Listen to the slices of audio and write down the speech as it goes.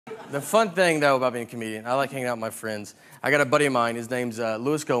The fun thing, though, about being a comedian, I like hanging out with my friends. I got a buddy of mine, his name's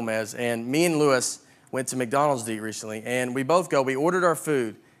Luis Gomez, and me and Luis went to McDonald's to eat recently, and we both go, we ordered our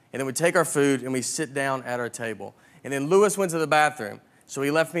food, and then we take our food and we sit down at our table. And then Luis went to the bathroom, so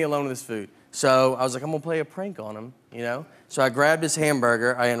he left me alone with his food. So I was like, I'm gonna play a prank on him, you know? So I grabbed his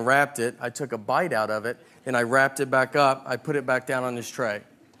hamburger, I unwrapped it, I took a bite out of it, then I wrapped it back up, I put it back down on his tray.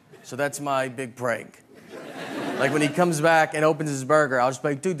 So that's my big prank. Like when he comes back and opens his burger, I'll just be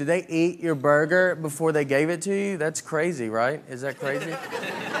like, dude, did they eat your burger before they gave it to you? That's crazy, right? Is that crazy?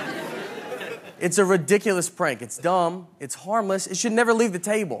 It's a ridiculous prank. It's dumb, it's harmless, it should never leave the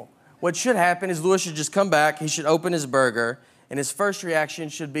table. What should happen is Luis should just come back, he should open his burger, and his first reaction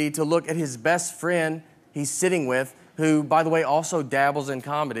should be to look at his best friend he's sitting with, who, by the way, also dabbles in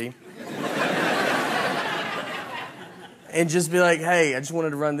comedy, and just be like, hey, I just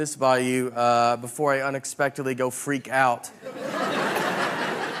wanted to run this by you before I unexpectedly go freak out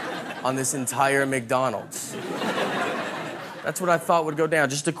on this entire McDonald's. That's what I thought would go down.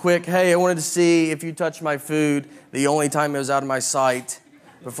 Just a quick, hey, I wanted to see if you touched my food the only time it was out of my sight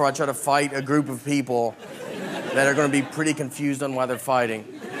before I try to fight a group of people that are going to be pretty confused on why they're fighting.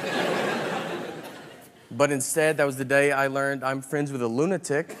 But instead, that was the day I learned I'm friends with a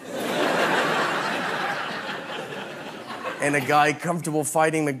lunatic and a guy comfortable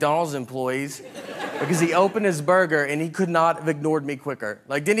fighting McDonald's employees because he opened his burger and he could not have ignored me quicker.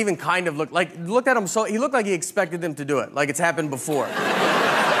 Like, didn't even kind of look, like, looked at him so, he looked like he expected them to do it, like it's happened before.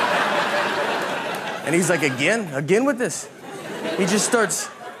 And he's like, again with this? He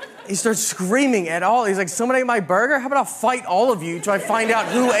starts screaming at all. He's like, someone ate my burger? How about I'll fight all of you till I find out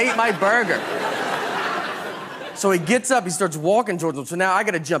who ate my burger? So he gets up, he starts walking towards them. So now I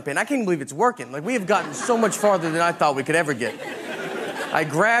gotta jump in. I can't believe it's working. Like, we have gotten so much farther than I thought we could ever get. I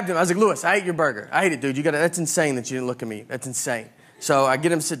grabbed him, I was like, Luis, I ate your burger. I ate it, dude, that's insane that you didn't look at me. That's insane. So I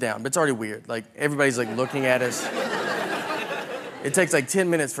get him to sit down, but it's already weird. Like, everybody's like looking at us. It takes like 10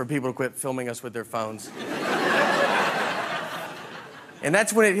 minutes for people to quit filming us with their phones. And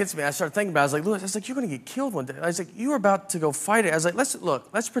that's when it hits me. I started thinking about it. I was like, Luis, I was like, you're gonna get killed one day. I was like, you were about to go fight it. I was like,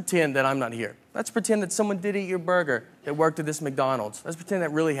 let's pretend that I'm not here. Let's pretend that someone did eat your burger that worked at this McDonald's. Let's pretend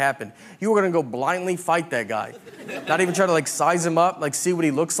that really happened. You were gonna go blindly fight that guy. Not even try to like size him up, like see what he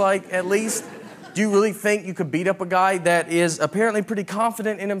looks like at least. Do you really think you could beat up a guy that is apparently pretty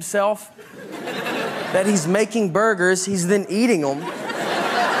confident in himself? That he's making burgers, he's then eating them.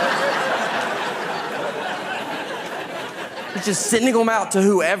 He's just sending them out to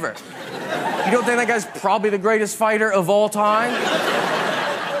whoever. You don't think that guy's probably the greatest fighter of all time?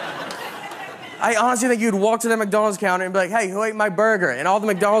 I honestly think you'd walk to the McDonald's counter and be like, hey, who ate my burger? And all the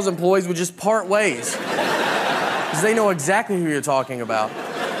McDonald's employees would just part ways. Because they know exactly who you're talking about.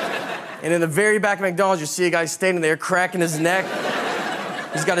 And in the very back of McDonald's, you see a guy standing there cracking his neck.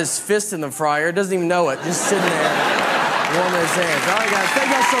 He's got his fist in the fryer, doesn't even know it, just sitting there, warming his hands. All right, guys, thank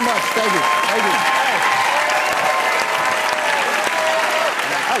you guys so much. Thank you. Thank you.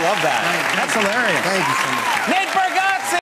 I love that. That's hilarious. Thank you so much. Nate Bargatze.